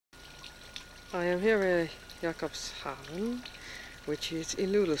I am here at Jakobshavn, which is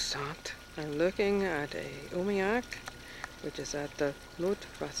Ilulissat. I'm looking at a Umiaq, which is at the Knud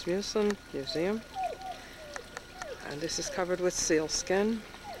Rasmussen Museum. And this is covered with sealskin.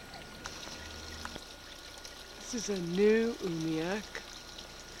 This is a new Umiaq,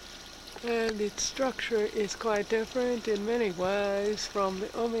 and its structure is quite different in many ways from the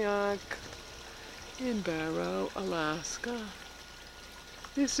Umiaq in Barrow, Alaska.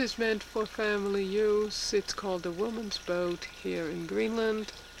 This is meant for family use. It's called the woman's boat here in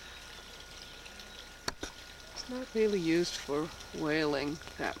Greenland. It's not really used for whaling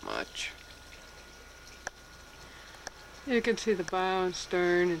that much. You can see the bow and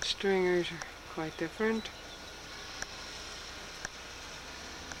stern and stringers are quite different.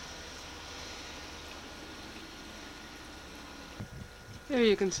 Here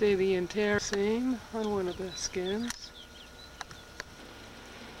you can see the interior seam on one of the skins.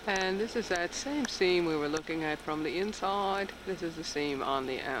 And this is that same seam we were looking at from the inside. This is the seam on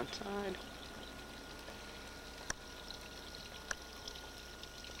the outside.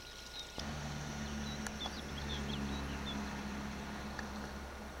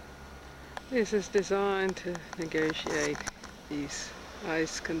 This is designed to negotiate these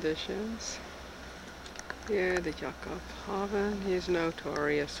ice conditions. Here the Jakobshavn is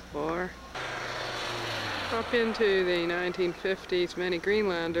notorious for. Up into the 1950s, many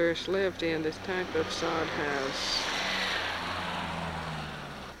Greenlanders lived in this type of sod house.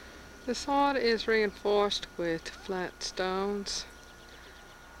 The sod is reinforced with flat stones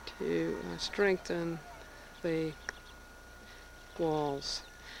to strengthen the walls.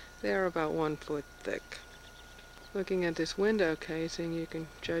 They are about 1 foot thick. Looking at this window casing, you can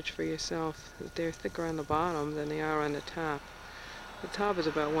judge for yourself that they're thicker on the bottom than they are on the top. The top is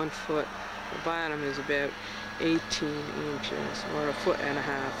about 1 foot. The bottom is about 18 inches, or 1.5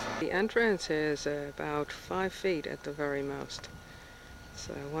 feet. The entrance is about 5 feet at the very most.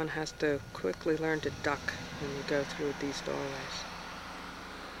 So one has to quickly learn to duck when you go through these doorways.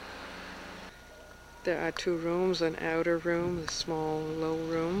 There are 2 rooms, an outer room, a small low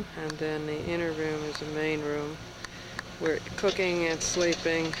room, and then the inner room is the main room where cooking and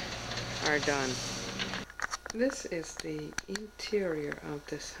sleeping are done. This is the interior of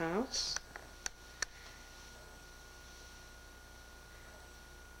this house.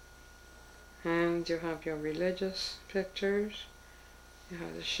 And you have your religious pictures. You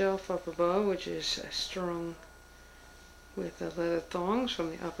have the shelf up above, which is strung with the leather thongs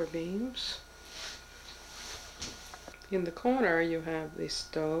from the upper beams. In the corner you have the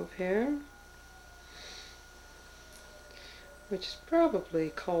stove here, which is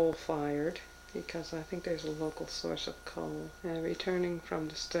probably coal-fired, because I think there's a local source of coal. And returning from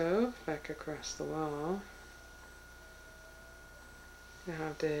the stove, back across the wall, you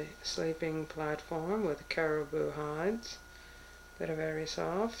have the sleeping platform with caribou hides that are very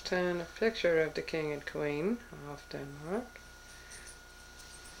soft, and a picture of the King and Queen of Denmark.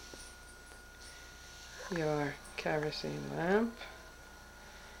 Your kerosene lamp,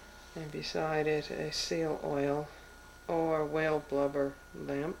 and beside it a seal oil or whale blubber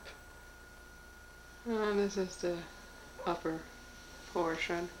lamp. And this is the upper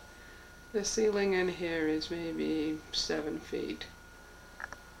portion. The ceiling in here is maybe 7 feet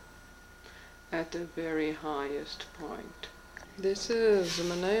at the very highest point. This is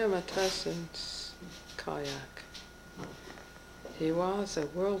Mahnesse Mathiesen's kayak. He was a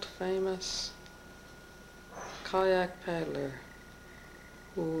world famous kayak paddler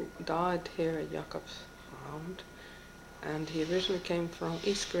who died here at Jakobshavn, and he originally came from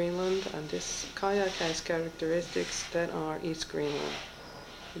East Greenland, and this kayak has characteristics that are East Greenland.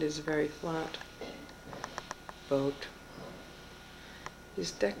 It is a very flat boat.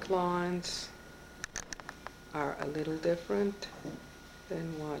 His deck lines are a little different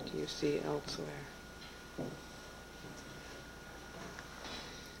than what you see elsewhere.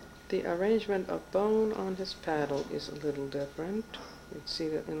 The arrangement of bone on his paddle is a little different. You see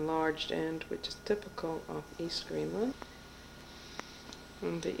the enlarged end, which is typical of East Greenland.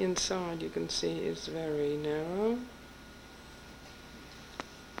 And the inside, you can see, is very narrow.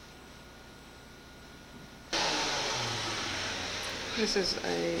 This is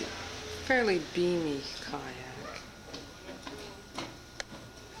a fairly beamy kayak.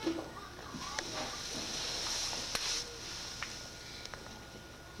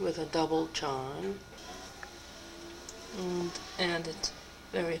 With a double charm, and it's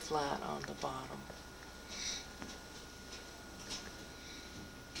very flat on the bottom.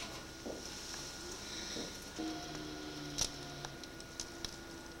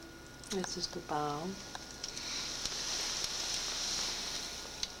 This is the bow.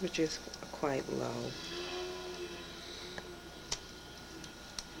 which is quite low.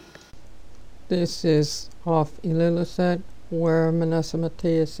 This is off Ilulissat, where Mahnesse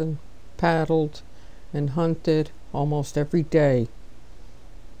Mathiesen paddled and hunted almost every day.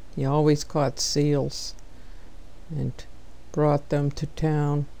 He always caught seals and brought them to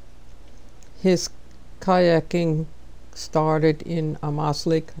town. His kayaking started in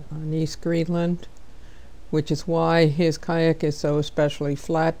Ammassaliq on East Greenland, which is why his kayak is so especially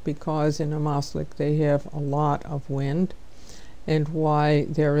flat, because in Ammassaliq they have a lot of wind, and why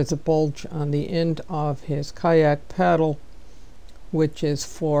there is a bulge on the end of his kayak paddle, which is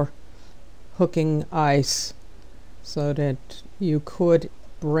for hooking ice, so that you could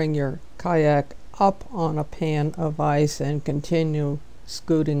bring your kayak up on a pan of ice and continue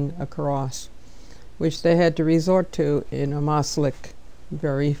scooting across, which they had to resort to in Ammassaliq,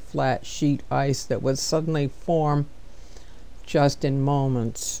 very flat sheet ice that would suddenly form just in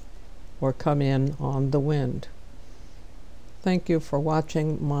moments or come in on the wind. Thank you for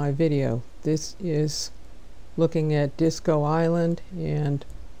watching my video. This is looking at Disco Island and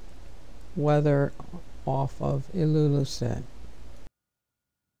weather off of Ilulissat.